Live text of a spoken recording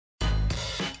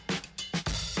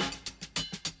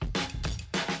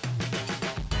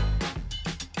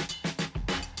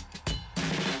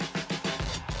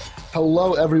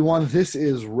Hello, everyone. This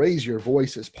is Raise Your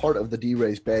Voice as part of the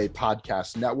D-Raise Bay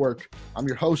podcast network. I'm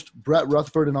your host, Brett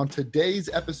Rutherford, and on today's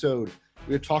episode,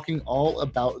 we're talking all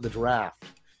about the draft.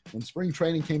 When spring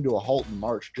training came to a halt in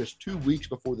March, just 2 weeks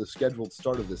before the scheduled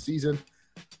start of the season,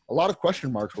 a lot of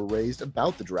question marks were raised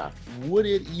about the draft. Would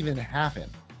it even happen?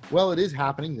 Well, it is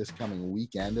happening this coming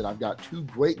weekend, and I've got two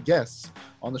great guests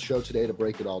on the show today to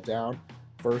break it all down.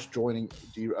 First, joining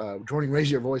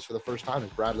Raise Your Voice for the first time is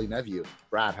Bradley Nevue.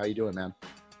 Brad, how you doing, man?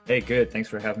 Hey, good. Thanks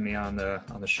for having me on the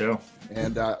show.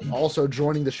 And also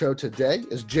joining the show today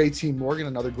is JT Morgan,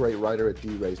 another great writer at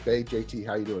D-Raise Bay. JT,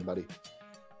 how you doing, buddy?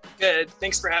 Good.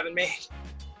 Thanks for having me.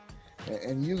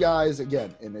 And you guys,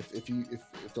 again, and if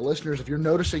the listeners, if you're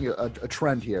noticing a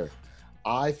trend here,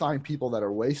 I find people that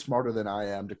are way smarter than I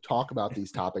am to talk about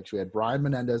these topics. We had Brian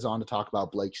Menendez on to talk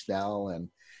about Blake Snell and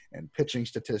pitching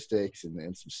statistics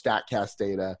and some StatCast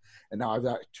data. And now I've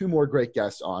got two more great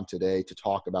guests on today to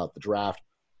talk about the draft.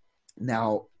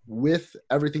 Now, with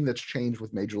everything that's changed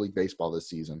with Major League Baseball this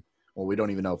season, well, we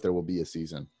don't even know if there will be a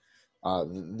season.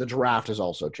 The draft has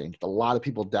also changed. A lot of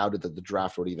people doubted that the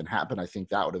draft would even happen. I think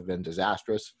that would have been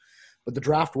disastrous. But the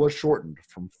draft was shortened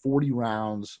from 40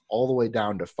 rounds all the way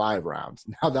down to 5 rounds.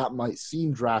 Now, that might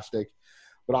seem drastic,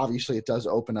 but obviously it does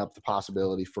open up the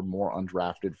possibility for more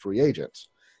undrafted free agents.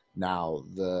 Now,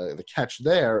 the catch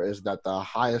there is that the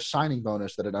highest signing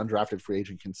bonus that an undrafted free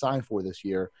agent can sign for this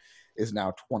year is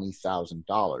now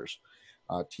 $20,000.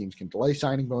 Teams can delay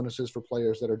signing bonuses for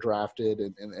players that are drafted,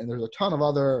 and there's a ton of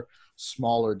other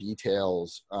smaller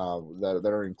details that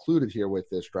are included here with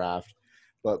this draft.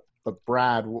 But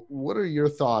Brad, what are your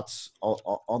thoughts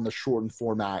on the shortened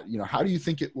format? You know, how do you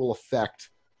think it will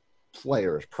affect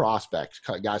players, prospects,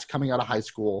 guys coming out of high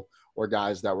school, or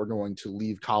guys that were going to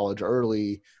leave college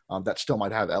early that still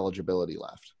might have eligibility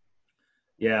left?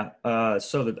 Yeah.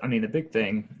 The big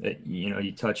thing that,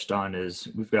 you touched on is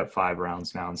we've got 5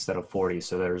 rounds now instead of 40.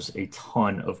 So there's a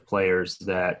ton of players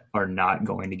that are not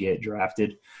going to get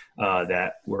drafted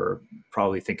that were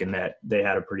probably thinking that they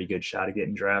had a pretty good shot at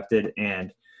getting drafted.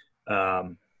 And,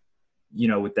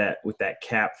 with that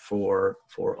cap for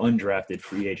undrafted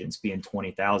free agents being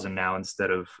 20,000 now instead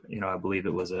of, I believe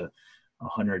it was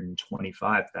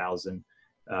 125,000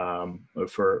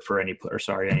 for any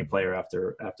player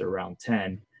after round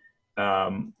 10.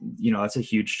 That's a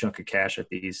huge chunk of cash that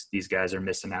these guys are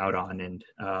missing out on, and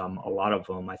a lot of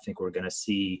them I think we're going to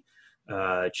see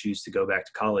choose to go back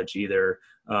to college, either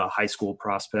high school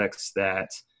prospects that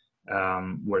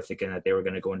were thinking that they were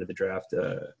going to go into the draft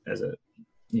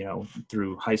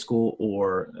through high school,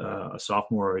 or a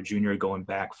sophomore or a junior going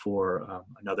back for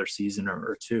another season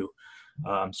or two.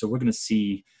 So we're going to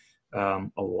see a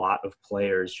lot of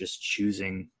players just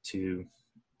choosing to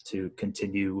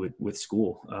continue with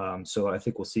school. So I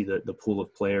think we'll see the pool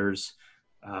of players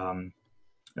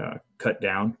cut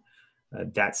down.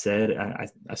 That said,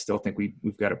 I still think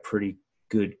we've got a pretty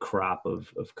good crop of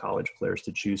college players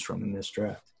to choose from in this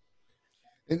draft.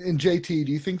 And JT,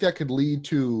 do you think that could lead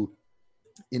to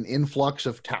an influx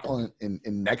of talent in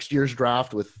next year's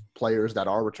draft with players that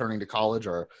are returning to college,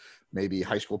 or maybe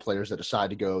high school players that decide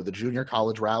to go the junior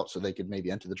college route so they could maybe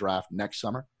enter the draft next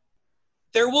summer?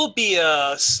 There will be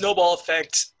a snowball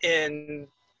effect in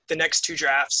the next 2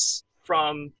 drafts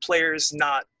from players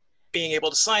not being able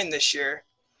to sign this year.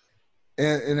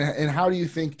 And how do you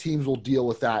think teams will deal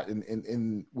with that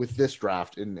in with this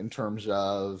draft in terms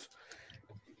of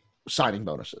signing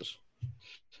bonuses?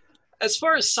 As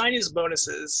far as signings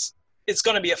bonuses, it's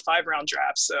going to be a 5-round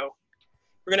draft, so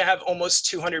we're going to have almost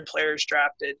 200 players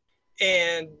drafted.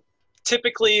 And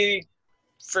typically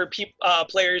for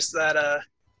players that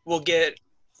will get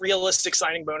realistic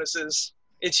signing bonuses,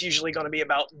 it's usually going to be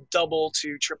about double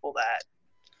to triple that.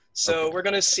 So We're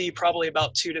going to see probably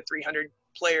about 200 to 300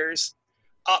 players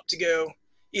opt to go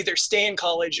either stay in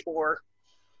college or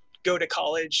go to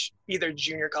college, either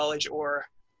junior college or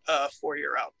a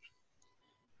 4-year route.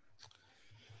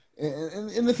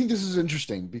 And I think this is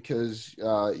interesting because,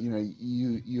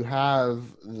 you have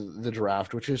the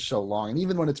draft, which is so long. And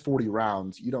even when it's 40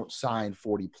 rounds, you don't sign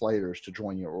 40 players to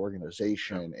join your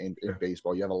organization in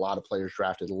baseball. You have a lot of players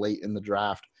drafted late in the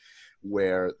draft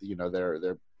where,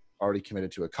 they're already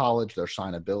committed to a college. Their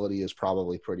signability is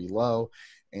probably pretty low,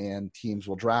 and teams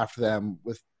will draft them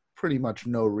with pretty much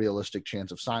no realistic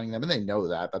chance of signing them. And they know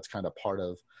that. That's kind of part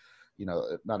of,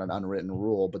 not an unwritten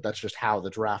rule, but that's just how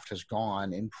the draft has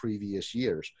gone in previous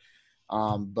years.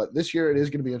 But this year it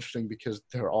is going to be interesting because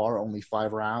there are only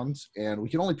 5 rounds, and we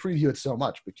can only preview it so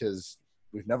much because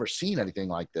we've never seen anything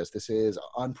like this. This is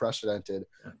unprecedented,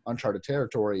 uncharted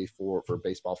territory for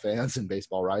baseball fans and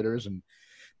baseball writers and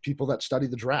people that study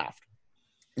the draft.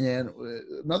 And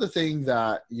another thing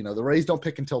that, the Rays don't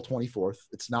pick until 24th.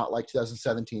 It's not like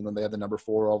 2017 when they had the number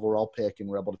 4 overall pick and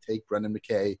were able to take Brendan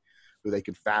McKay, who they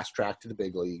could fast track to the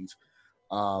big leagues.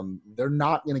 They're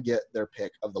not going to get their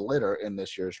pick of the litter in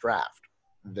this year's draft.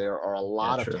 There are a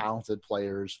lot of talented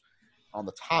players on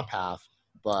the top half,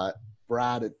 but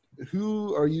Brad,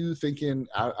 who are you thinking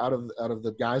out of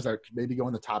the guys that maybe go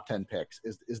in the top 10 picks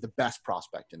is the best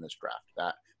prospect in this draft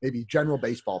that maybe general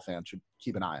baseball fans should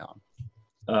keep an eye on?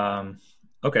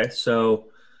 Okay. So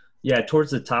yeah,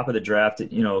 towards the top of the draft,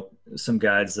 some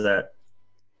guys that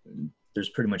there's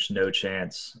pretty much no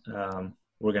chance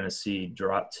we're going to see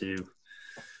drop to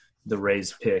the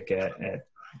Rays pick at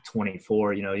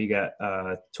 24. You got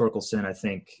Torkelson, I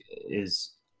think,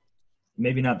 is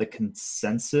maybe not the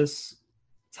consensus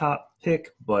top pick,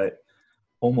 but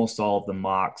almost all of the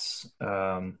mocks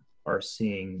are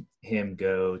seeing him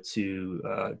go to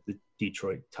the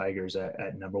Detroit Tigers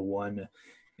at number 1,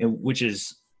 and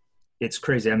it's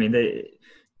crazy. I mean,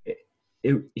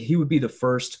 he would be the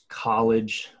first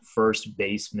college first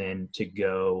baseman to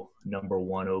go number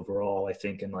 1 overall, I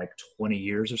think, in like 20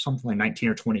 years or something, like 19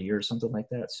 or 20 years, something like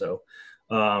that. So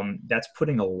that's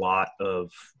putting a lot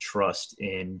of trust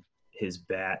in his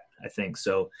bat, I think.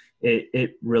 So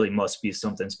it really must be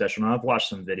something special. Now, I've watched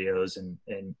some videos and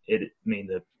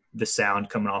the sound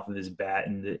coming off of his bat,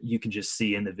 and you can just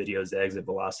see in the videos the exit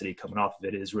velocity coming off of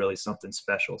it is really something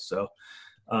special. So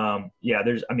I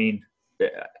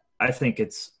think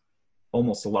it's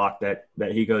almost a lock that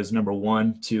he goes number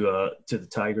 1 to the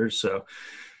Tigers. So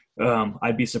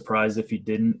I'd be surprised if he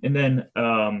didn't. And then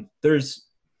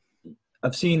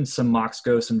I've seen some mocks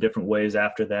go some different ways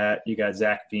after that. You got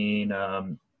Zach Veen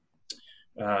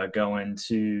going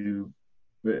to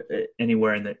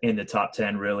anywhere in the top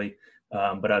 10 really.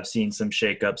 But I've seen some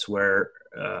shakeups where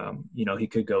he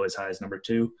could go as high as number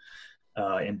 2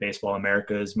 in Baseball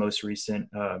America's most recent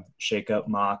shakeup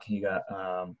mock. You got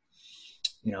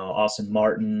Austin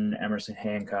Martin, Emerson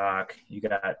Hancock. You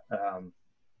got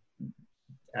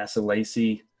Asa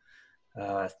Lacy,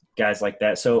 guys like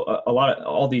that. So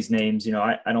all these names,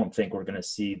 I don't think we're going to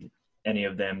see any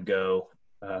of them go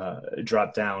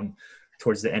drop down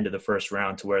towards the end of the first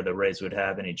round to where the Rays would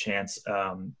have any chance.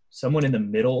 Someone in the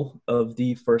middle of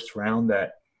the first round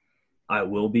that I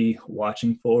will be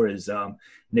watching for is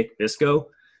Nick Bisco.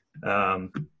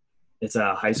 It's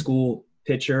a high school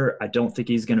pitcher. I don't think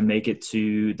he's going to make it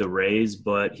to the Rays,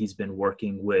 but he's been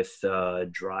working with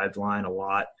Driveline a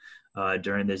lot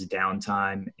during this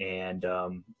downtime. And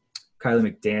Kylie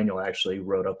McDaniel actually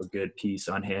wrote up a good piece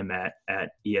on him at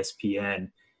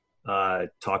ESPN,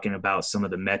 talking about some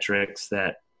of the metrics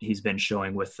that he's been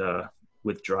showing with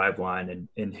Driveline,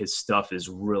 and his stuff is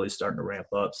really starting to ramp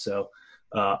up. So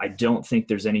I don't think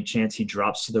there's any chance he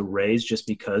drops to the Rays just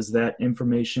because that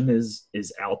information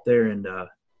is out there, and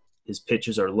his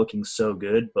pitches are looking so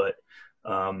good. But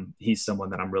he's someone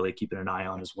that I'm really keeping an eye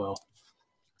on as well.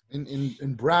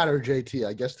 In Brad or JT,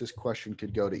 I guess this question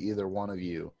could go to either one of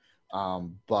you.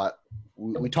 But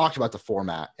we talked about the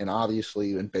format, and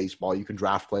obviously in baseball, you can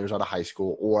draft players out of high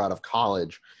school or out of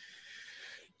college.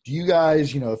 Do you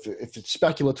guys, if it's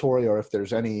speculatory or if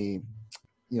there's any,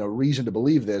 reason to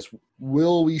believe this,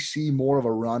 will we see more of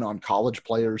a run on college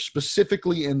players,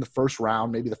 specifically in the first round,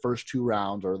 maybe the first 2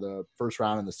 rounds or the first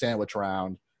round and the sandwich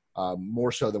round,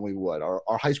 more so than we would? Are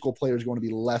high school players going to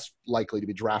be less likely to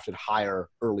be drafted higher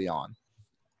early on?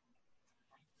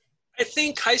 I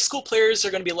think high school players are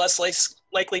going to be less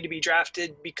likely to be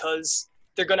drafted because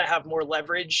they're going to have more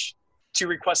leverage to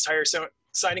request higher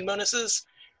signing bonuses.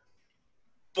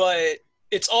 But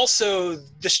it's also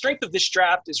the strength of this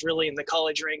draft is really in the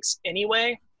college ranks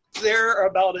anyway. There are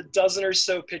about a dozen or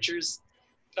so pitchers,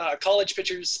 college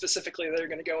pitchers specifically, that are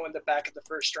going to go in the back of the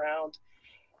first round.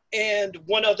 And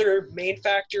one other main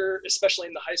factor, especially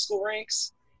in the high school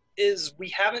ranks, is we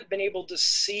haven't been able to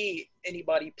see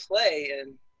anybody play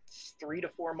in 3 to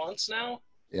 4 months now.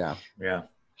 Yeah.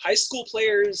 High school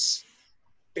players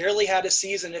barely had a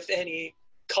season, if any.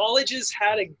 Colleges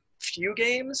had a few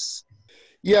games.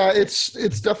 Yeah, it's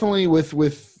definitely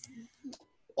with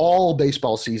all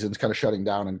baseball seasons kind of shutting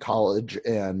down in college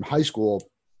and high school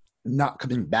not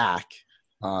coming back.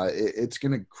 It's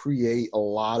going to create a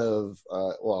lot of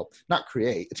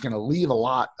it's going to leave a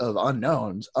lot of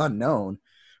unknown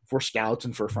for scouts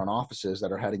and for front offices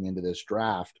that are heading into this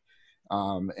draft.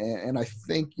 And I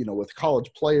think, with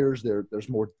college players, there's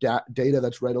more data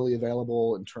that's readily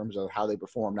available in terms of how they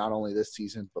perform, not only this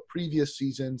season, but previous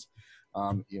seasons.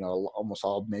 Almost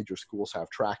all major schools have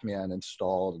TrackMan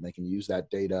installed, and they can use that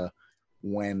data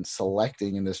when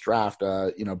selecting in this draft.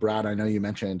 Brad, I know you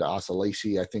mentioned Asa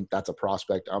Lacy. I think that's a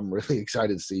prospect I'm really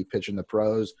excited to see pitch in the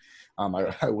pros.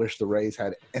 I wish the Rays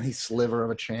had any sliver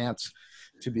of a chance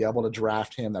to be able to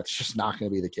draft him. That's just not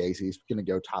going to be the case. He's going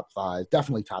to go top 5,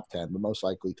 definitely top 10, but most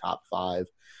likely top 5.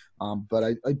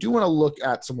 But I do want to look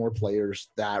at some more players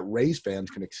that Rays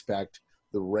fans can expect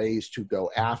the Rays to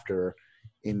go after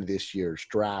in this year's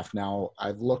draft. Now,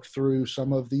 I've looked through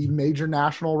some of the major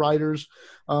national writers'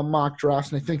 mock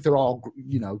drafts, and I think they're all,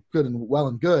 good and well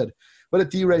and good. But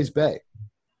at D-Rays Bay,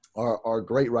 our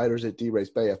great writers at D-Rays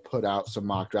Bay have put out some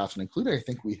mock drafts, and including, I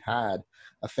think we had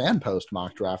a fan post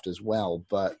mock draft as well.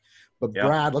 But yeah.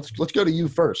 Brad, let's go to you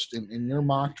first. In your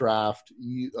mock draft,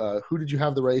 who did you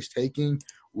have the Rays taking?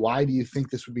 Why do you think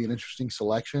this would be an interesting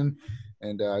selection?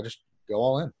 And just go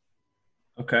all in.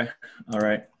 Okay. All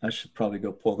right. I should probably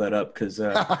go pull that up because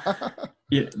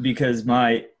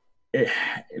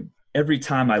every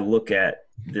time I look at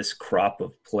this crop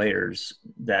of players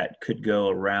that could go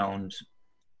around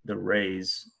the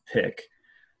Rays pick,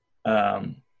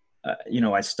 I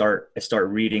start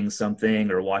reading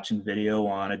something or watching video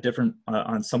on a different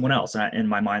on someone else, and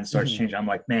my mind starts changing. I'm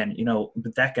like, man,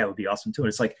 but that guy would be awesome too. And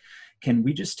it's like, can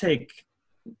we just take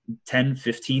 10,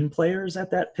 15 players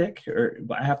at that pick, or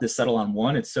I have to settle on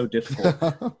one? It's so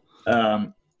difficult.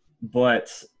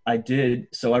 But I did.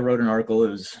 So I wrote an article. It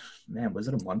was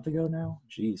it a month ago now?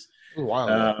 Jeez.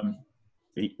 Wow.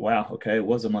 Wow. Okay. It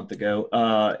was a month ago.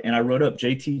 And I wrote up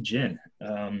JT Ginn,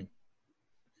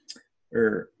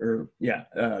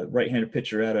 right-handed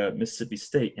pitcher out of Mississippi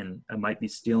State. And I might be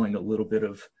stealing a little bit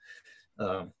of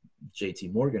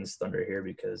JT Morgan's thunder here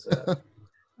because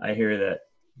I hear that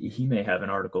he may have an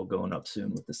article going up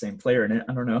soon with the same player in it.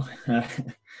 I don't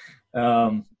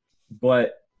know.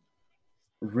 But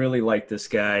really like this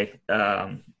guy.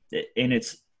 And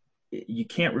you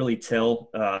can't really tell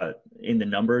in the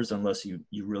numbers unless you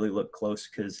really look close,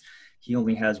 because he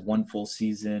only has one full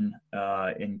season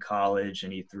in college,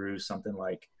 and he threw something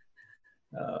like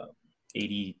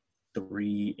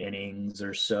 83 innings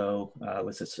or so.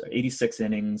 86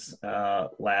 innings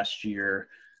last year.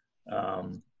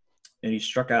 And he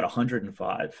struck out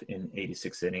 105 in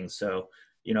 86 innings. So,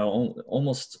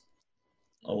 almost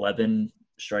 11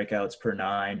 strikeouts per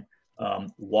 9.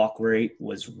 Walk rate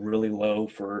was really low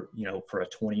for a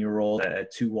 20-year-old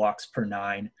at 2 walks per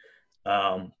 9.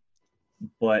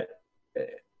 But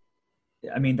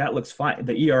that looks fine.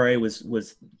 The ERA was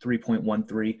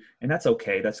 3.13, and that's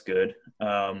okay. That's good.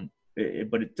 But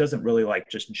it doesn't really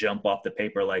just jump off the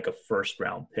paper like a first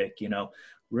round pick.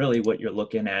 Really what you're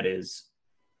looking at is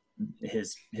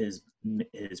his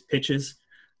pitches,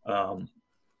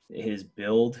 his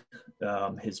build,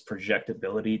 his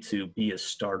projectability to be a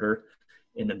starter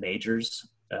in the majors.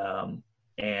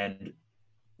 And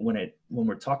when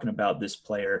we're talking about this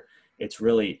player, it's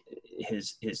really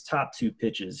his top 2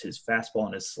 pitches, his fastball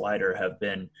and his slider, have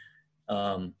been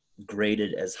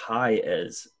graded as high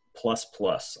as ++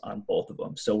 on both of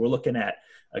them. So we're looking at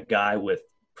a guy with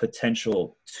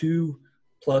potential 2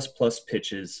 ++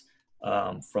 pitches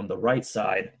from the right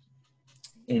side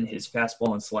in his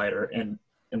fastball and slider.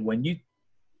 And when you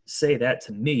say that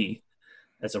to me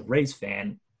as a Rays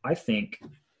fan, I think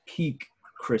peak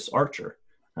Chris Archer.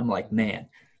 I'm like, man,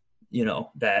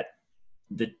 that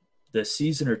the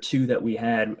season or two that we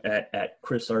had at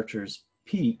Chris Archer's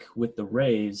peak with the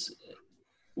Rays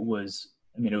was,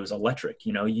 it was electric.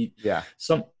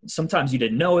 Sometimes you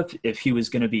didn't know if he was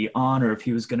going to be on or if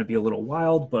he was going to be a little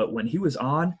wild, but when he was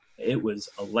on, it was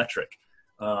electric.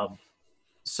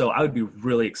 So I would be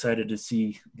really excited to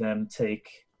see them take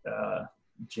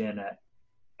Ginn at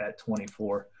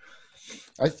 24.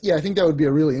 I think that would be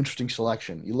a really interesting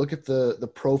selection. You look at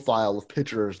the profile of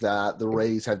pitchers that the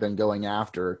Rays have been going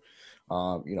after,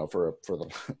 for the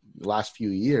last few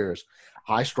years.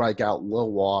 High strikeout, low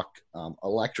walk,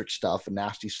 electric stuff, a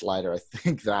nasty slider. I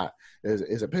think that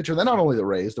is a pitcher that not only the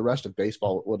Rays, the rest of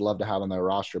baseball would love to have on their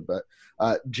roster. But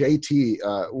JT,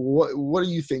 what do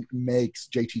you think makes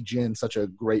JT Ginn such a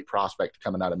great prospect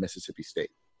coming out of Mississippi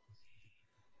State?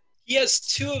 He has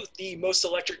 2 of the most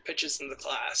electric pitches in the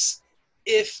class.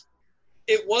 If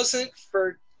it wasn't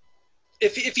for –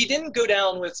 if he didn't go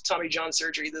down with Tommy John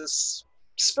surgery this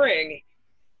spring,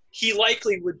 he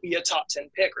likely would be a top 10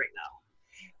 pick right now.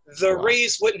 The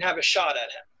Rays wouldn't have a shot at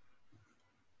him.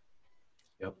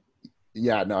 Yep.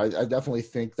 Yeah, no, I definitely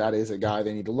think that is a guy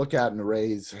they need to look at, and the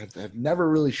Rays have never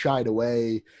really shied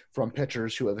away from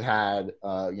pitchers who have had,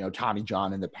 Tommy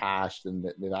John in the past, and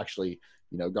they've actually,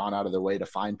 gone out of their way to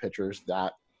find pitchers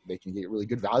that they can get really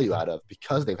good value out of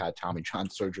because they've had Tommy John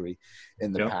surgery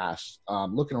in the past.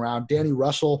 Looking around, Danny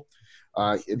Russell,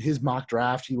 In his mock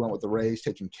draft, he went with the Rays,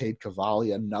 taking Cade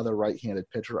Cavalli, another right-handed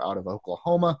pitcher out of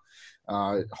Oklahoma.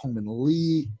 Holman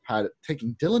Lee had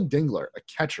taking Dylan Dingler, a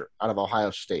catcher out of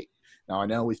Ohio State. Now, I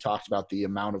know we've talked about the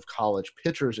amount of college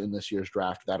pitchers in this year's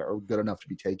draft that are good enough to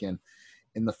be taken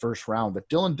in the first round, but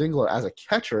Dylan Dingler as a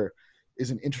catcher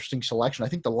is an interesting selection. I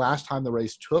think the last time the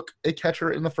Rays took a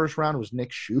catcher in the first round was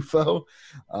Nick Schufo,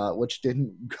 which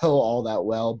didn't go all that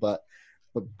well. But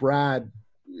Brad,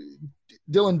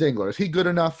 Dylan Dingler, is he good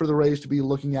enough for the Rays to be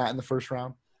looking at in the first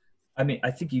round? I mean,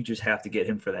 I think you just have to get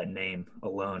him for that name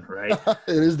alone, right?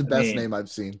 It is the best name I've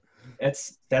seen.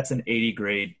 That's an 80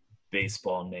 grade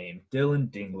baseball name, Dylan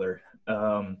Dingler,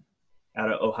 out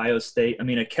of Ohio State. I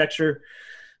mean, a catcher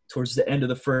towards the end of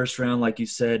the first round, like you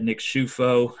said, Nick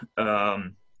Schufo.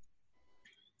 That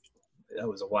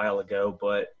was a while ago,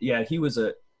 but yeah, he was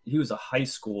a high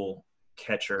school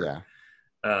catcher.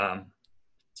 Yeah.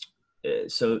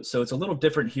 So it's a little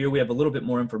different here. We have a little bit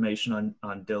more information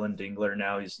on Dylan Dingler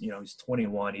now. He's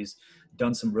 21. He's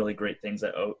done some really great things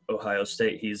at Ohio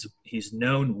State. He's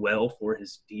known well for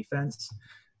his defense.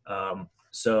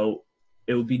 So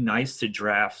it would be nice to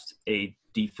draft a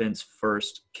defense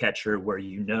first catcher where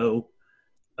you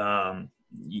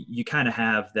kind of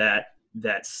have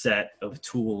that set of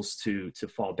tools to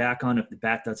fall back on if the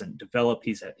bat doesn't develop.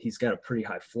 He's got a pretty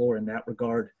high floor in that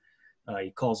regard.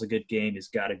 He calls a good game. He's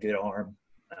got a good arm,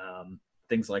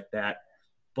 things like that.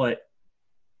 But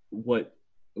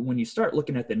when you start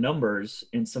looking at the numbers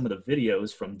in some of the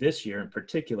videos from this year in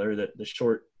particular, the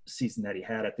short season that he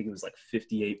had, I think it was like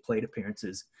 58 plate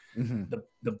appearances. Mm-hmm.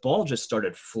 The ball just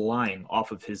started flying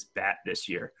off of his bat this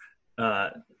year.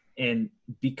 And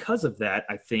because of that,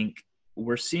 I think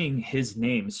we're seeing his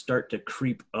name start to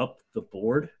creep up the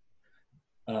board.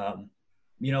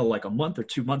 Like a month or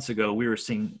 2 months ago, we were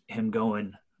seeing him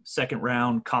going second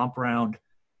round, comp round,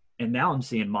 and now I'm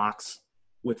seeing mocks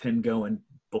with him going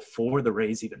before the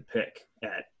Rays even pick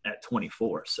at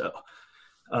 24. So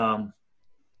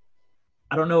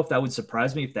I don't know if that would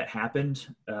surprise me if that happened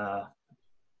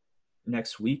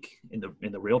next week in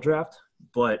the real draft,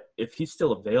 but if he's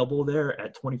still available there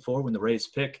at 24 when the Rays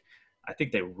pick, I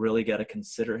think they really got to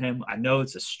consider him. I know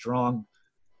it's a strong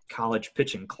college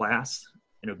pitching class,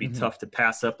 and it would be tough to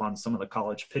pass up on some of the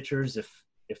college pitchers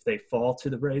if they fall to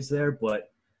the Rays there. But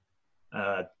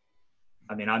I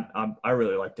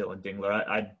really like Dylan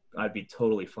Dingler. I'd be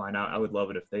totally fine. I would love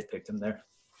it if they picked him there.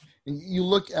 You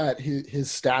look at his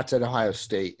stats at Ohio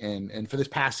State, and for this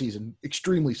past season,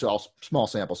 extremely small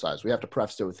sample size. We have to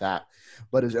preface it with that.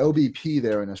 But his OBP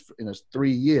there in his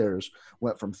 3 years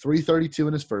went from 332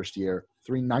 in his first year,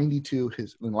 392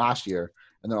 in last year,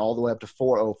 and then all the way up to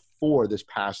 404 this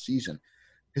past season.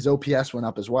 His OPS went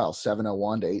up as well,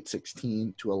 701 to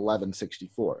 816 to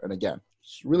 1164. And again,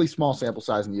 really small sample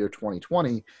size in the year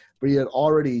 2020, but he had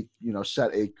already,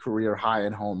 set a career high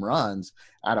in home runs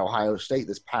at Ohio State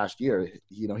this past year.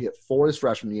 He hit 4 his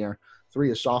freshman year, 3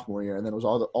 his sophomore year, and then it was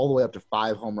all the way up to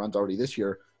 5 home runs already this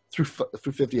year through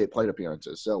 58 plate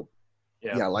appearances. So,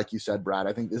 yeah, like you said, Brad,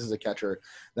 I think this is a catcher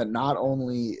that not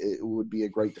only it would be a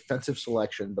great defensive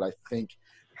selection, but I think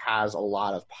has a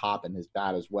lot of pop in his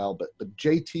bat as well. But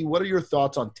JT, what are your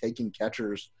thoughts on taking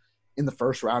catchers in the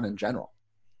first round in general?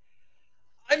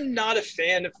 I'm not a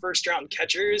fan of first-round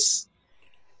catchers.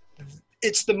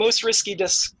 It's the most risky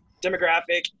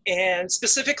demographic, and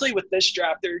specifically with this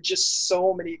draft, there are just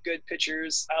so many good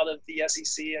pitchers out of the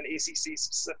SEC and ACC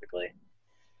specifically.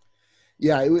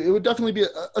 Yeah, it would definitely be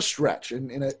a stretch,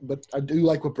 but I do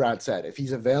like what Brad said. If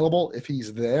he's available, if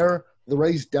he's there, the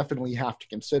Rays definitely have to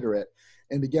consider it.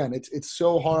 And again, it's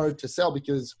so hard to sell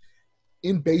because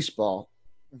in baseball,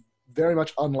 very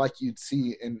much unlike you'd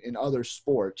see in other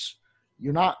sports,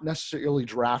 you're not necessarily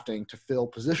drafting to fill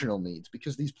positional needs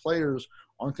because these players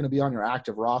aren't going to be on your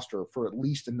active roster for at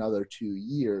least another 2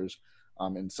 years,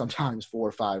 and sometimes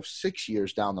 4, 5, 6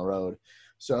 years down the road.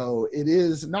 So it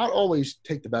is not always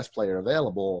take the best player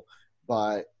available,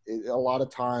 but a lot of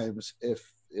times if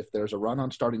there's a run on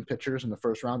starting pitchers in the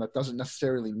first round, that doesn't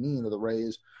necessarily mean that the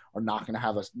Rays are not going to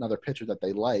have another pitcher that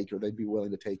they like or they'd be willing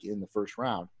to take in the first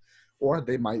round. Or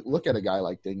they might look at a guy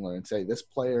like Dingler and say, this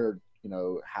player,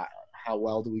 how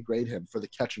well do we grade him for the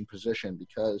catching position?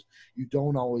 Because you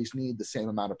don't always need the same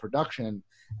amount of production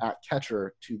at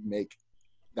catcher to make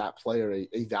that player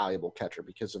a valuable catcher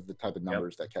because of the type of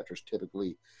numbers that catchers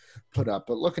typically put up.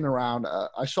 But looking around,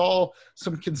 I saw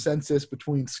some consensus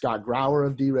between Scott Grauer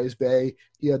of D-Rays Bay.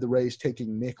 He had the Rays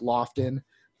taking Nick Lofton,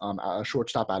 a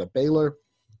shortstop out of Baylor.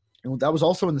 And that was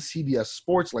also in the CBS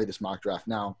Sports latest mock draft.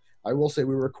 Now, I will say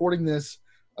we were recording this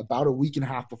about a week and a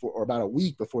half before, or about a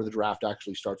week before the draft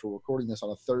actually starts. We're recording this on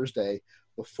a Thursday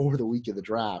before the week of the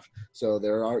draft. So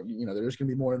there's going to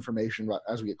be more information about,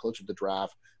 as we get closer to the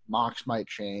draft. Mocks might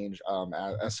change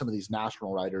as some of these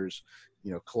national writers,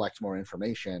 collect more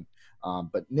information.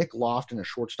 But Nick Loftin, a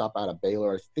shortstop out of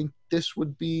Baylor, I think this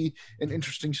would be an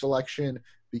interesting selection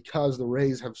because the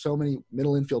Rays have so many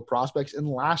middle infield prospects. And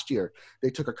last year they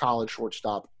took a college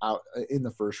shortstop out in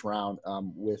the first round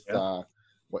with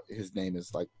what his name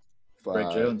is, like Greg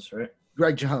Jones, right?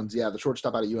 Greg Jones, yeah, the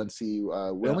shortstop out of UNC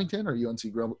Wilmington or UNC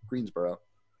Greensboro.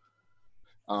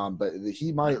 But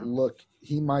he might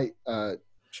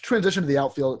transition to the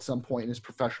outfield at some point in his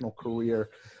professional career.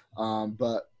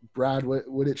 But Brad,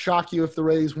 would it shock you if the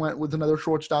Rays went with another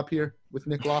shortstop here with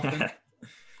Nick Loftin?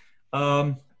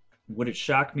 Would it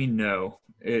shock me? No,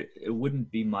 it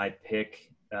wouldn't be my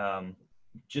pick.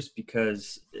 Just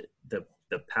because the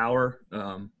power,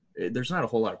 there's not a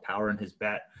whole lot of power in his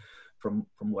bat from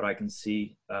what I can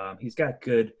see. He's got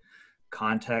good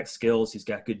contact skills. He's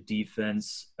got good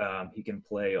defense. He can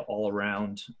play all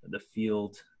around the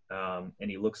field. And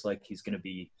he looks like he's going to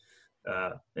be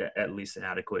at least an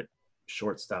adequate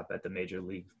shortstop at the major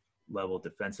league level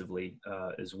defensively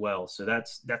as well. So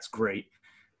that's great.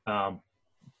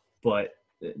 But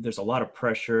there's a lot of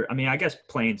pressure. I mean, I guess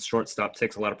playing shortstop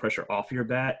takes a lot of pressure off your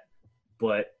bat,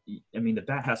 but I mean, the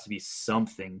bat has to be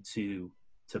something to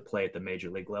play at the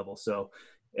major league level. So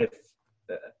if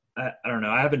I don't know,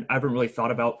 I haven't really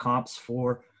thought about comps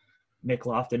for Nick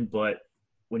Loftin, but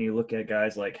when you look at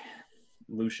guys like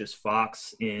Lucius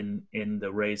Fox in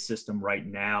the Rays system right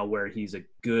now, where he's a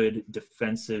good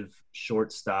defensive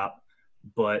shortstop,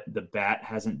 but the bat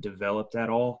hasn't developed at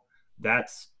all,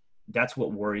 that's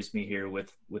what worries me here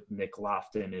with Nick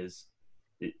Loftin is,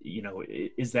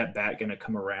 is that bat going to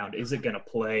come around? Is it going to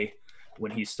play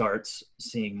when he starts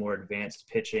seeing more advanced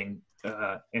pitching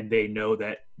and they know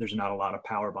that there's not a lot of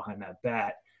power behind that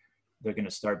bat? They're going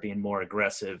to start being more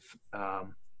aggressive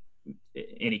and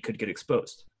he could get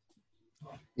exposed.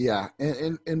 Yeah,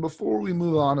 and before we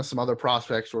move on to some other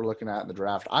prospects we're looking at in the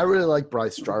draft, I really like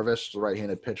Bryce Jarvis, the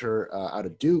right-handed pitcher out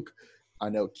of Duke. I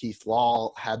know Keith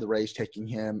Law had the Rays taking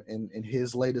him in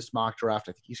his latest mock draft.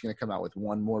 I think he's going to come out with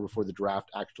one more before the draft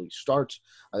actually starts.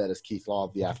 That is Keith Law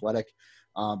of The Athletic.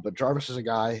 But Jarvis is a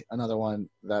guy, another one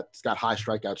that's got high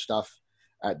strikeout stuff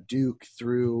at Duke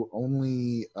through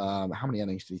only how many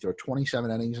innings did he throw?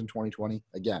 27 innings in 2020.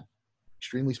 Again,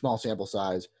 extremely small sample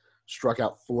size. Struck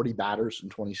out 40 batters in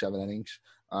 27 innings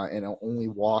and only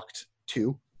walked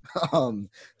 2.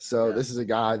 This is a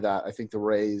guy that I think the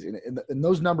Rays, and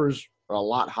those numbers are a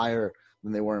lot higher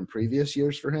than they were in previous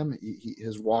years for him.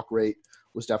 His walk rate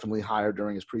was definitely higher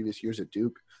during his previous years at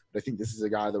Duke. But I think this is a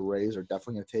guy the Rays are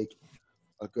definitely going to take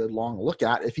a good long look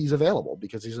at if he's available,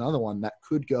 because he's another one that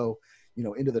could go,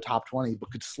 into the top 20, but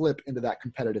could slip into that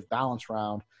competitive balance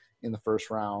round in the first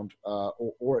round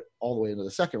or all the way into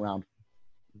the second round,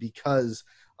 because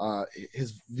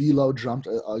his velo jumped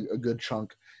a good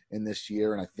chunk in this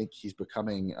year, and I think he's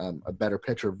becoming a better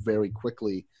pitcher very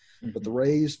quickly. Mm-hmm. But the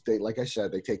Rays, like I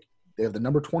said, they have the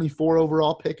number 24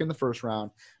 overall pick in the first round.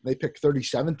 They pick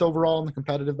 37th overall in the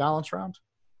competitive balance round.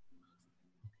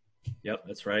 Yep,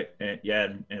 that's right.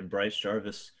 And Bryce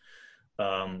Jarvis,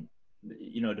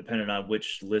 depending on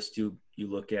which list you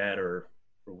look at or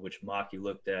which mock you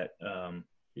looked at,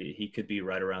 he could be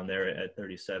right around there at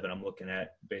 37. I'm looking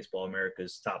at Baseball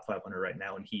America's top 500 right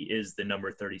now, and he is the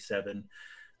number 37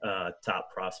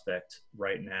 top prospect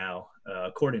right now,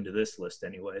 according to this list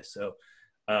anyway. So,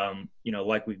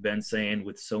 like we've been saying,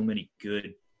 with so many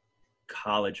good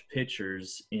college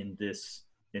pitchers in this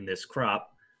crop,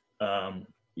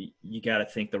 you got to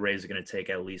think the Rays are going to take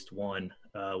at least one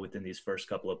within these first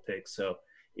couple of picks. So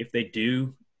if they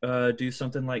do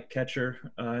something like catcher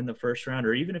in the first round,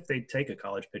 or even if they take a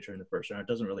college pitcher in the first round, it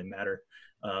doesn't really matter.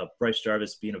 Bryce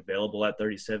Jarvis being available at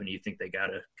 37, you think they got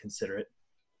to consider it?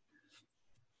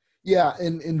 Yeah,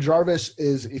 and Jarvis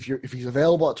is, if he's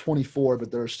available at 24,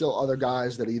 but there are still other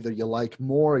guys that either you like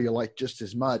more or you like just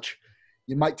as much,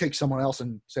 you might take someone else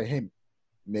and say, hey,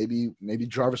 maybe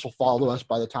Jarvis will fall to us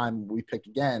by the time we pick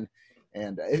again.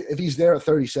 And if he's there at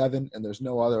 37 and there's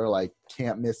no other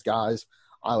can't miss guys,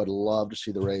 I would love to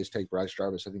see the Rays take Bryce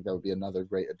Jarvis. I think that would be another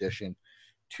great addition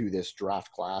to this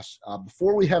draft class.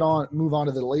 Before we move on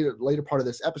to the later part of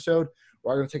this episode,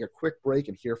 we're going to take a quick break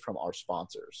and hear from our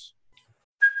sponsors.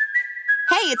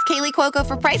 Hey, it's Kaylee Cuoco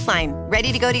for Priceline.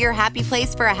 Ready to go to your happy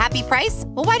place for a happy price?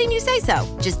 Well, why didn't you say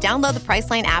so? Just download the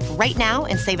Priceline app right now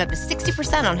and save up to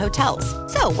 60% on hotels.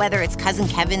 So whether it's Cousin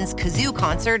Kevin's Kazoo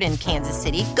Concert in Kansas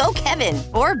City, go Kevin,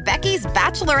 or Becky's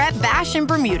Bachelorette Bash in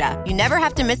Bermuda, you never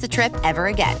have to miss a trip ever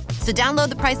again. So download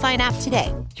the Priceline app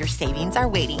today. Your savings are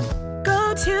waiting.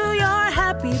 Go to your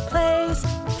happy place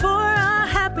for a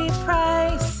happy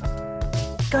price.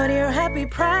 Go to your happy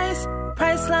price,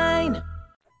 Priceline.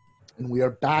 And we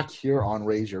are back here on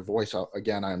Raise Your Voice.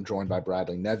 Again, I am joined by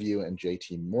Bradley Neveu and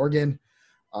JT Morgan.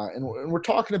 And we're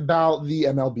talking about the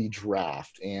MLB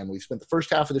draft. And we spent the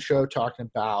first half of the show talking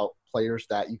about players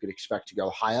that you could expect to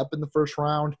go high up in the first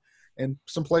round and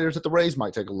some players that the Rays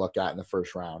might take a look at in the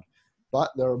first round. But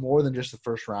there are more than just the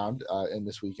first round in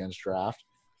this weekend's draft.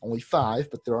 Only 5,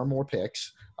 but there are more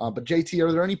picks. But JT,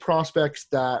 are there any prospects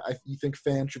that you think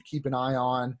fans should keep an eye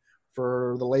on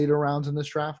for the later rounds in this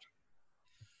draft?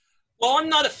 Well, I'm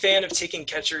not a fan of taking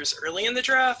catchers early in the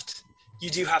draft. You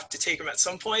do have to take them at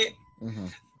some point. Mm-hmm.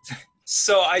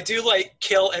 So I do like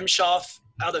Cale Emshoff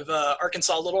out of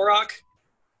Arkansas Little Rock.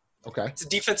 Okay. It's a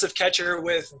defensive catcher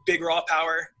with big raw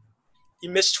power. He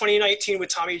missed 2019 with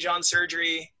Tommy John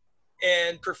surgery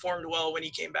and performed well when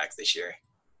he came back this year.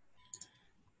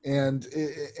 And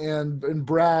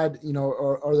Brad,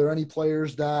 are there any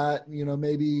players that,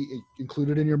 maybe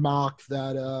included in your mock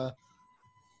that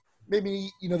maybe,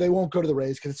 they won't go to the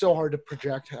Rays because it's so hard to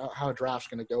project how a draft's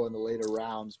going to go in the later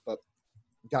rounds, but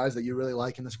guys that you really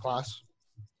like in this class?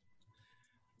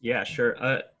 Yeah,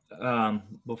 sure.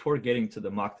 Before getting to the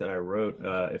mock that I wrote,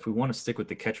 if we want to stick with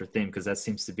the catcher theme, because that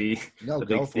seems to be the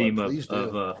big theme of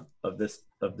this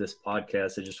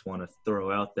podcast, I just want to throw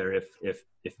out there if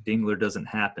Dingler doesn't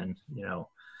happen,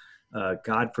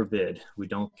 God forbid we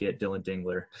don't get Dylan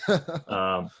Dingler.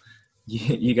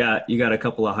 You got a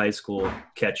couple of high school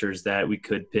catchers that we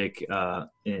could pick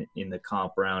in the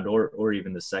comp round or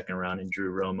even the second round in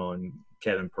Drew Romo and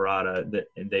Kevin Parada,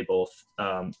 and they both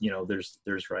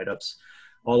there's write-ups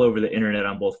all over the internet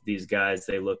on both of these guys.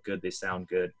 They look good, they sound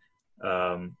good.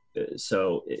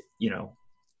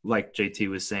 Like JT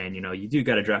was saying, you do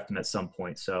got to draft them at some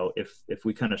point. So if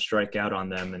we kind of strike out on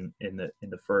them in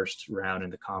the first round, in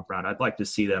the comp round, I'd like to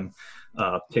see them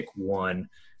pick one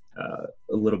a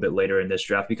little bit later in this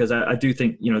draft, because I do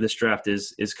think, this draft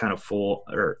is kind of full,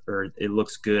 or it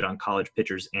looks good on college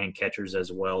pitchers and catchers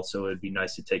as well. So it'd be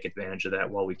nice to take advantage of that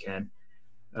while we can.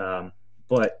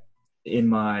 But in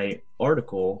my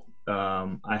article,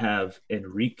 I have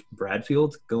Enrique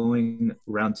Bradfield going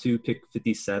round 2, pick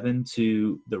 57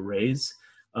 to the Rays,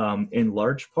 in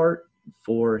large part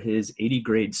for his 80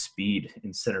 grade speed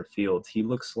in center field. He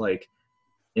looks like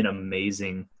an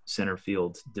amazing center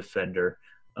field defender.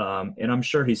 And I'm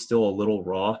sure he's still a little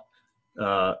raw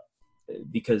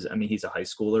because, he's a high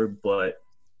schooler, but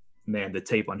man, the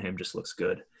tape on him just looks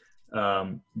good.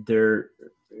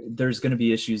 There's going to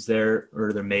be issues there,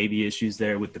 or there may be issues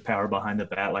there with the power behind the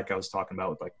bat, like I was talking about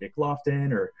with like Nick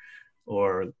Lofton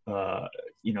or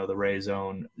the Rays'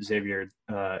 own Xavier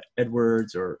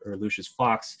Edwards or Lucius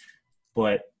Fox.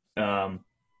 But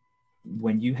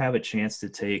when you have a chance to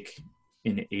take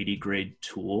an 80 grade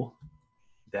tool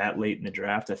that late in the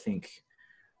draft, I think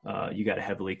you got to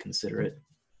heavily consider it.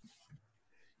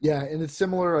 Yeah, and it's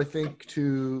similar, I think,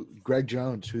 to Greg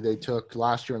Jones, who they took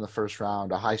last year in the first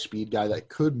round, a high-speed guy that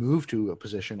could move to a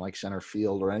position like center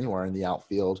field or anywhere in the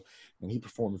outfield, and he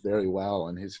performed very well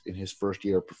in his first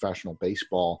year of professional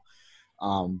baseball.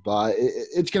 But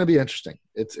it's going to be interesting.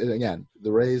 Again,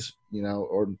 the Rays,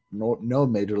 or no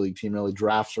major league team really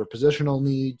drafts for positional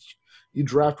needs. You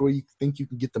draft where you think you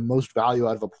can get the most value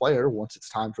out of a player once it's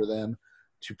time for them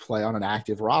to play on an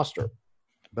active roster.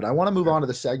 But I want to move on to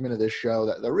the segment of this show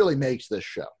that really makes this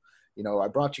show. I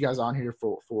brought you guys on here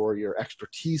for your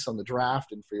expertise on the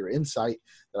draft and for your insight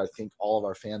that I think all of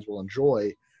our fans will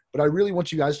enjoy. But I really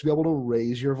want you guys to be able to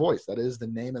raise your voice. That is the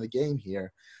name of the game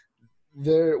here.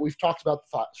 We've talked about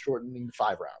shortening to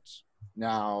 5 rounds.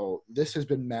 Now, this has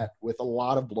been met with a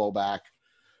lot of blowback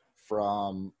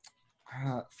from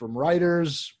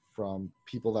writers, from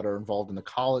people that are involved in the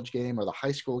college game or the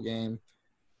high school game.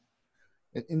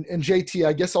 And JT,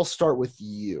 I guess I'll start with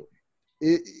you.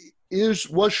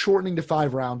 Was shortening to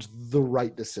 5 rounds the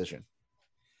right decision?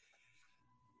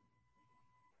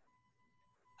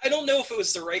 I don't know if it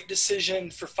was the right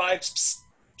decision for 5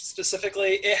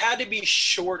 specifically. It had to be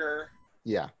shorter.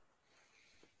 Yeah.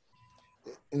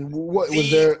 And what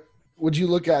was there? Would you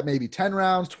look at maybe 10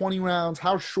 rounds, 20 rounds?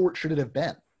 How short should it have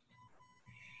been?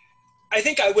 I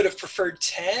think I would have preferred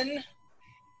 10.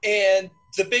 And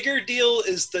the bigger deal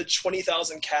is the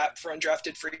 20,000 cap for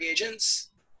undrafted free agents.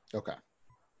 Okay.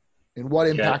 And what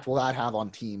impact will that have on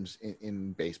teams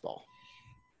in baseball?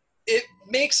 It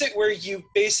makes it where you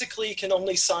basically can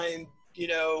only sign,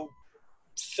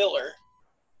 filler.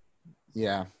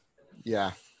 Yeah.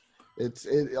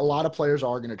 A lot of players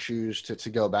are going to choose to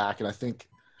go back, and I think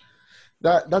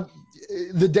that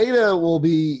the data will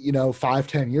be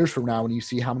 5-10 years from now when you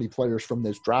see how many players from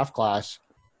this draft class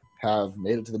have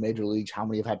made it to the major leagues, how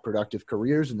many have had productive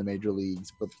careers in the major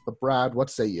leagues. But Brad, what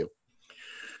say you?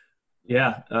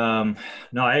 Yeah,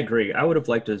 no, I agree. I would have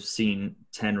liked to have seen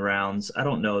 10 rounds. I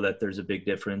don't know that there's a big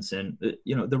difference. And,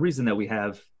 the reason that we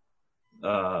have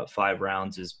 5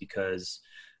 rounds is because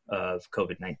of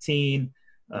COVID-19,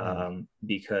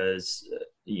 because,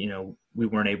 we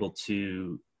weren't able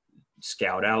to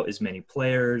scout out as many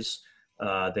players.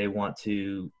 They want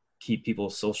to keep people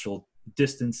social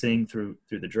distancing through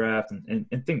the draft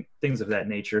and things of that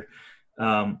nature.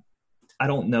 I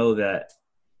don't know that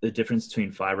the difference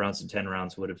between 5 rounds and 10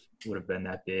 rounds would have been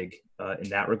that big in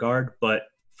that regard. But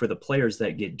for the players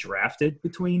that get drafted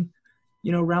between,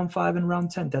 round 5 and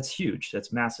round 10, that's huge.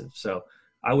 That's massive. So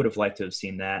I would have liked to have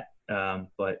seen that.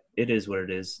 But it is what it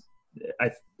is.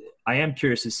 I am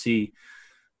curious to see,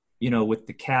 with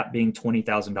the cap being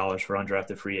 $20,000 for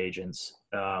undrafted free agents,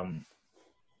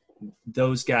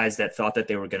 those guys that thought that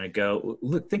they were going to go,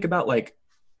 think about like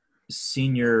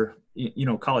senior,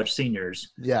 college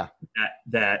seniors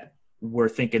that were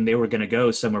thinking they were going to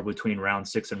go somewhere between round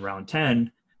 6 and round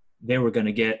 10. They were going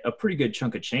to get a pretty good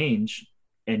chunk of change,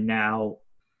 and now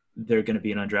they're going to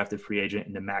be an undrafted free agent,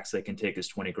 and the max they can take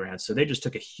is $20,000. So they just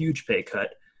took a huge pay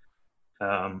cut,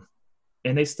 and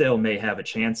they still may have a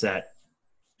chance at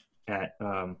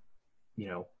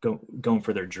going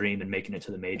for their dream and making it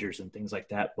to the majors and things like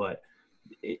that. But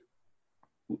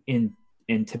in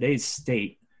today's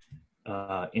state,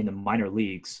 in the minor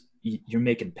leagues, you're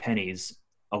making pennies.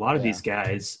 A lot of these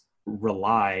guys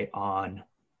rely on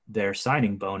their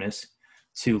signing bonus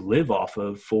to live off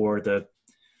of for the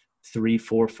 3,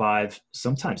 4, 5,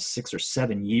 sometimes 6 or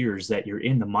 7 years that you're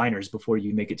in the minors before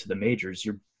you make it to the majors.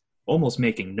 You're almost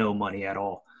making no money at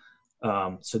all.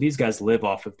 So these guys live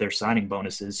off of their signing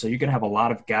bonuses. So you're going to have a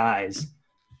lot of guys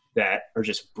that are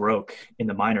just broke in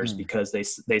the minors because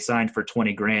they signed for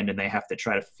 $20,000 and they have to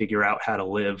try to figure out how to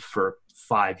live for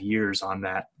 5 years on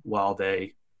that while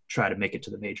they try to make it to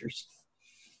the majors.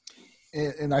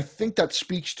 And I think that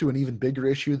speaks to an even bigger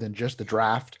issue than just the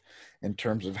draft in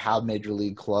terms of how major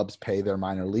league clubs pay their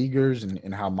minor leaguers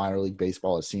and how minor league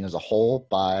baseball is seen as a whole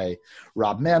by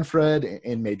Rob Manfred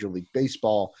in Major League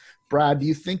Baseball. Brad, do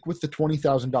you think with the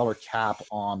 $20,000 cap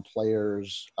on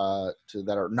players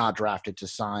that are not drafted to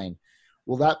sign,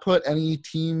 will that put any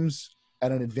teams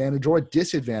at an advantage or a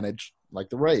disadvantage, like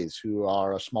the Rays, who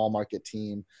are a small market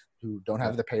team who don't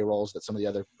have the payrolls that some of the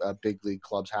other big league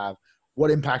clubs have? What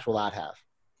impact will that have?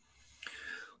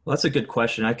 Well, that's a good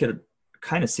question. I could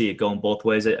kind of see it going both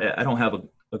ways. I don't have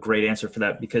a great answer for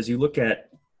that, because you look at,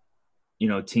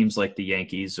 teams like the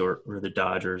Yankees or the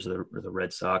Dodgers or the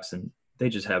Red Sox, and they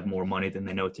just have more money than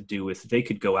they know what to do with. They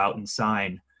could go out and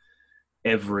sign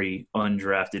every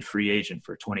undrafted free agent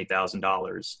for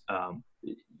 $20,000.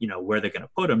 Where they're going to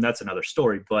put them, that's another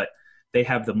story, but they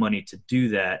have the money to do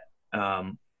that.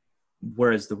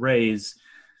 Whereas the Rays,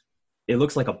 it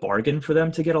looks like a bargain for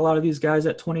them to get a lot of these guys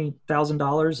at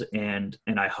 $20,000,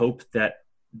 and I hope that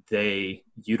they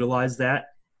utilize that.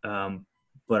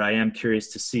 But I am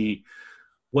curious to see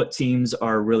what teams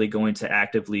are really going to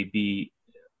actively be,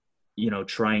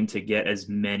 trying to get as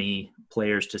many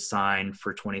players to sign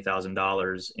for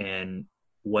 $20,000, and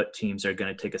what teams are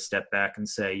going to take a step back and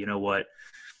say, you know what,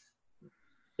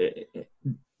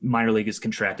 minor league is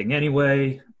contracting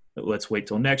anyway. Let's wait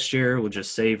till next year. We'll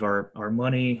just save our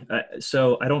money.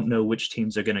 So I don't know which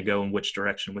teams are going to go in which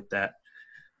direction with that.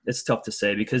 It's tough to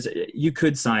say, because you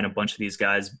could sign a bunch of these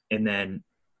guys and then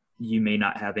you may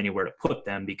not have anywhere to put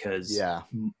them because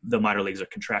the minor leagues are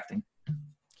contracting.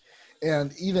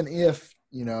 And even if,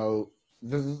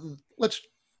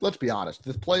 let's be honest,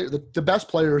 the best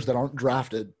players that aren't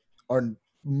drafted are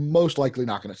most likely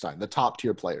not going to sign, the top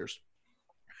tier players.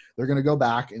 They're going to go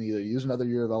back and either use another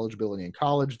year of eligibility in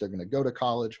college. They're going to go to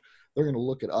college. They're going to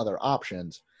look at other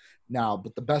options. Now,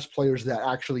 but the best players that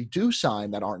actually do sign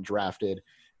that aren't drafted,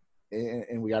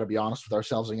 and we got to be honest with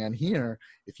ourselves again here,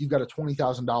 if you've got a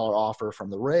 $20,000 offer from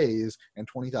the Rays and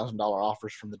 $20,000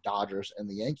 offers from the Dodgers and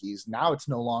the Yankees, now it's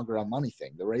no longer a money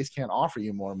thing. The Rays can't offer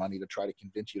you more money to try to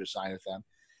convince you to sign with them,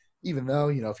 even though,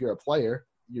 if you're a player,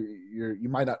 you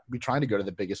might not be trying to go to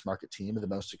the biggest market team or the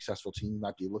most successful team. You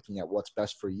might be looking at what's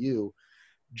best for you.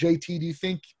 JT, do you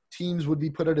think teams would be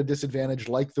put at a disadvantage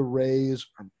like the Rays?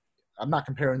 I'm not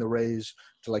comparing the Rays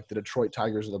to like the Detroit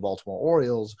Tigers or the Baltimore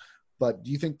Orioles, But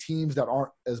do you think teams that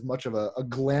aren't as much of a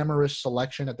glamorous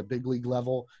selection at the big league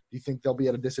level, do you think they'll be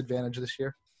at a disadvantage this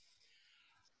year?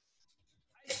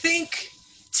 I think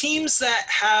teams that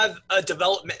have a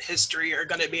development history are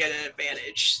going to be at an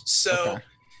advantage. So okay.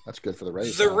 That's good for the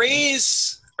Rays. The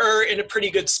Rays are in a pretty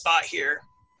good spot here,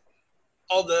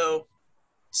 although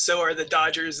so are the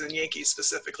Dodgers and Yankees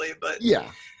specifically. But yeah.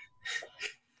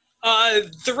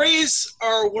 The Rays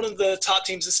are one of the top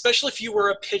teams, especially if you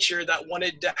were a pitcher that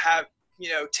wanted to have,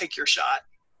 take your shot.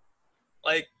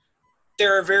 Like,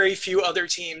 there are very few other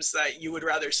teams that you would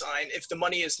rather sign. If the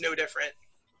money is no different,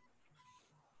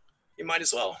 you might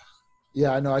as well.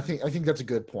 Yeah, no, I think that's a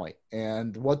good point.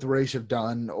 And what the Rays have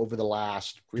done over the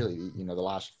last, really, the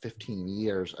last 15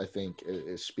 years, I think,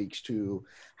 it speaks to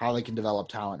how they can develop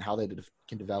talent, how they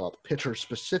can develop pitchers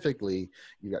specifically.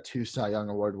 You got 2 Cy Young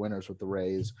Award winners with the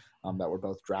Rays that were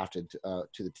both drafted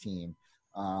to the team.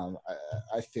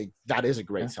 I think that is a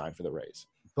great sign for the Rays.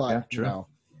 But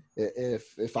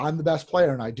if I'm the best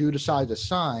player and I do decide to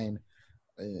sign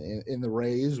in the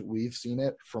Rays, we've seen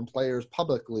it from players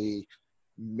publicly.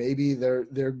 Maybe their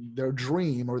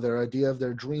dream or their idea of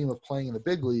their dream of playing in the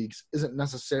big leagues isn't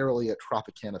necessarily at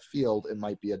Tropicana Field. It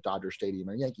might be at Dodger Stadium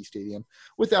or Yankee Stadium.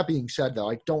 With that being said,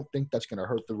 though, I don't think that's going to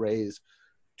hurt the Rays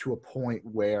to a point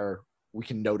where we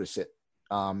can notice it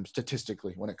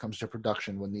statistically when it comes to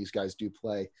production when these guys do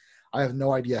play. I have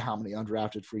no idea how many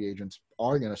undrafted free agents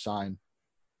are going to sign.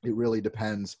 It really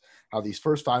depends how these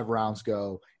first 5 rounds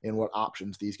go and what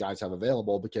options these guys have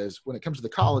available, because when it comes to the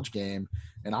college game,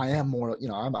 and I am more,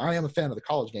 I am a fan of the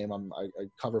college game. I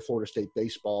cover Florida State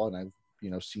baseball, and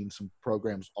I've, seen some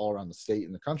programs all around the state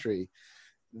and the country.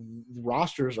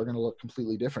 Rosters are going to look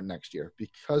completely different next year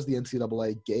because the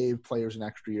NCAA gave players an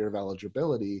extra year of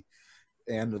eligibility,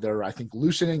 and they're, I think,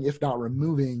 loosening, if not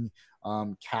removing,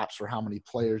 caps for how many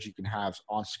players you can have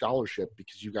on scholarship,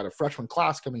 because you've got a freshman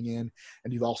class coming in,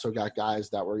 and you've also got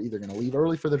guys that were either going to leave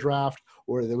early for the draft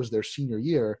or it was their senior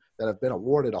year that have been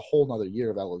awarded a whole nother year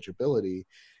of eligibility.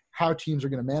 How teams are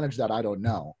going to manage that, I don't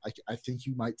know. I think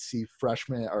you might see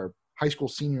freshmen or high school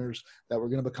seniors that were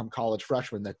going to become college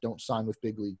freshmen that don't sign with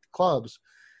big league clubs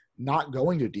not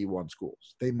going to D1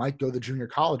 schools. They might go the junior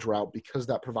college route because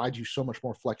that provides you so much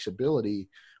more flexibility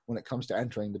when it comes to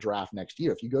entering the draft next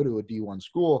year. If you go to a D1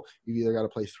 school, you've either got to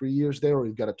play 3 years there or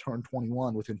you've got to turn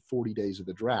 21 within 40 days of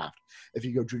the draft. If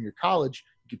you go junior college,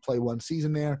 you could play 1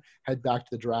 season there, head back to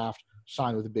the draft,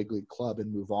 sign with a big league club,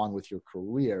 and move on with your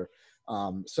career.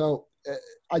 So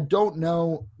I don't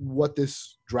know what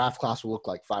this draft class will look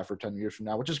like 5 or 10 years from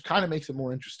now, which just kind of makes it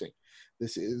more interesting.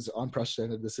 This is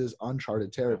unprecedented. This is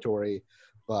uncharted territory.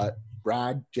 But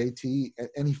Brad, JT,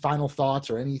 any final thoughts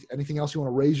or anything else you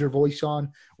want to raise your voice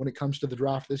on when it comes to the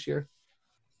draft this year?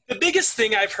 The biggest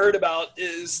thing I've heard about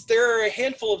is there are a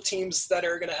handful of teams that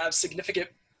are going to have significant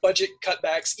budget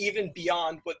cutbacks even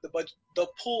beyond what the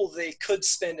pool they could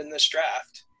spend in this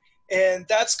draft. And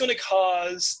that's going to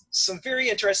cause some very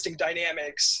interesting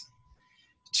dynamics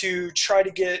to try to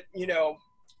get,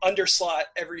 underslot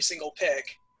every single pick.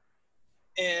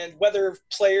 And whether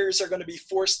players are going to be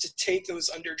forced to take those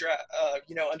underslot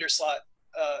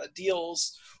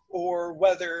deals, or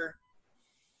whether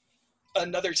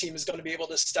another team is going to be able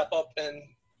to step up and,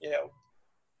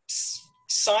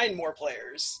 sign more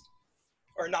players,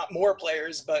 or not more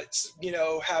players, but,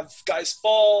 have guys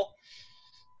fall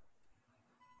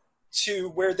to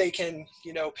where they can,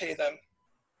 pay them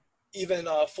even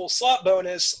a full slot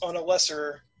bonus on a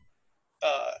lesser,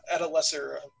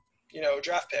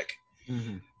 draft pick.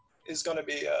 Mm-hmm. Is going to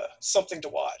be something to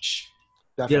watch.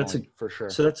 Definitely, for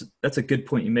sure. So that's a good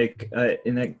point you make,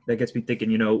 and that gets me thinking.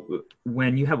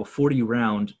 When you have a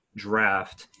 40-round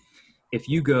draft, if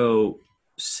you go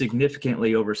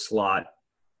significantly over slot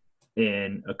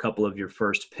in a couple of your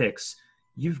first picks,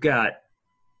 you've got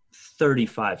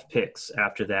 35 picks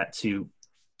after that to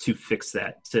fix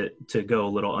that, to go a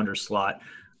little under slot,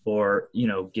 or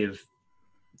give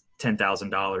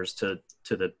 $10,000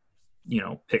 to the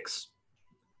picks,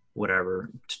 whatever,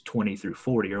 20 through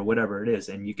 40 or whatever it is,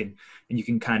 and you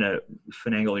can kind of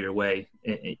finagle your way,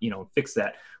 fix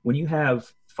that. When you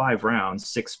have 5 rounds,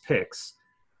 6 picks,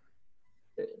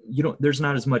 there's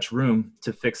not as much room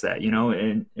to fix that,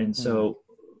 and so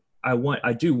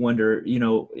I do wonder,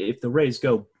 if the Rays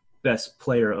go best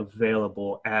player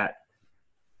available at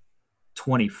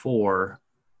 24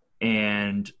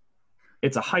 and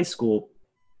it's a high school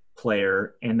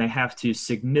player and they have to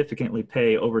significantly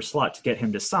pay over slot to get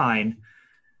him to sign,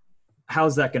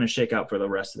 how's that going to shake out for the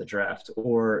rest of the draft?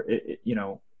 Or,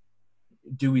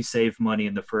 do we save money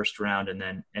in the first round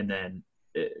and then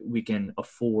we can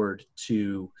afford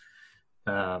to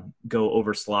go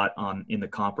over slot in the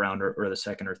comp round or the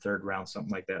second or third round,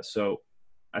 something like that. So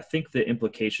I think the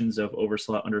implications of over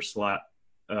slot, under slot,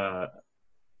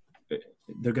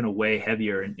 they're going to weigh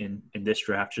heavier in this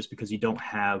draft, just because you don't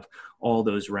have all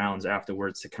those rounds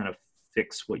afterwards to kind of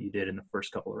fix what you did in the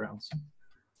first couple of rounds.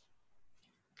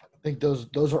 I think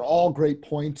those are all great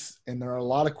points, and there are a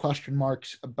lot of question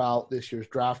marks about this year's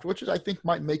draft, which I think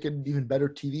might make it an even better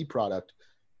TV product.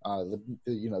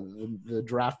 The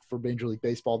draft for Major League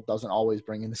Baseball doesn't always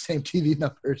bring in the same TV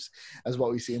numbers as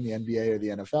what we see in the NBA or the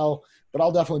NFL, but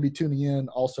I'll definitely be tuning in,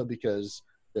 also because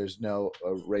there's no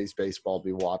Rays baseball to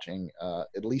be watching,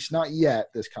 at least not yet,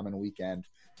 this coming weekend.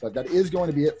 But that is going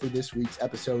to be it for this week's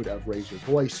episode of Raise Your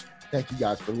Voice. Thank you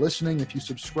guys for listening. If you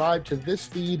subscribe to this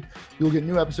feed, you'll get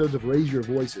new episodes of Raise Your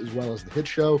Voice as well as The Hit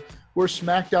Show. We're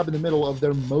smack dab in the middle of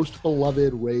their most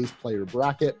beloved Rays player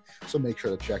bracket, so make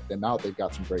sure to check them out. They've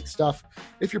got some great stuff.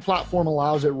 If your platform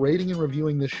allows it, rating and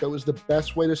reviewing this show is the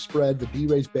best way to spread the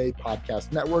B-Rays Bay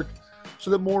podcast network so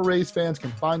that more Rays fans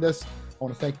can find us. I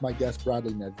want to thank my guests,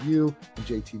 Bradley Neveu and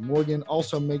JT Morgan.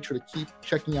 Also, make sure to keep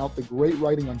checking out the great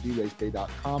writing on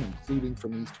braysbay.com, including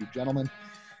from these two gentlemen.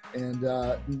 And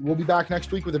we'll be back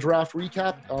next week with a draft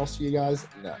recap. I'll see you guys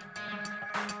then.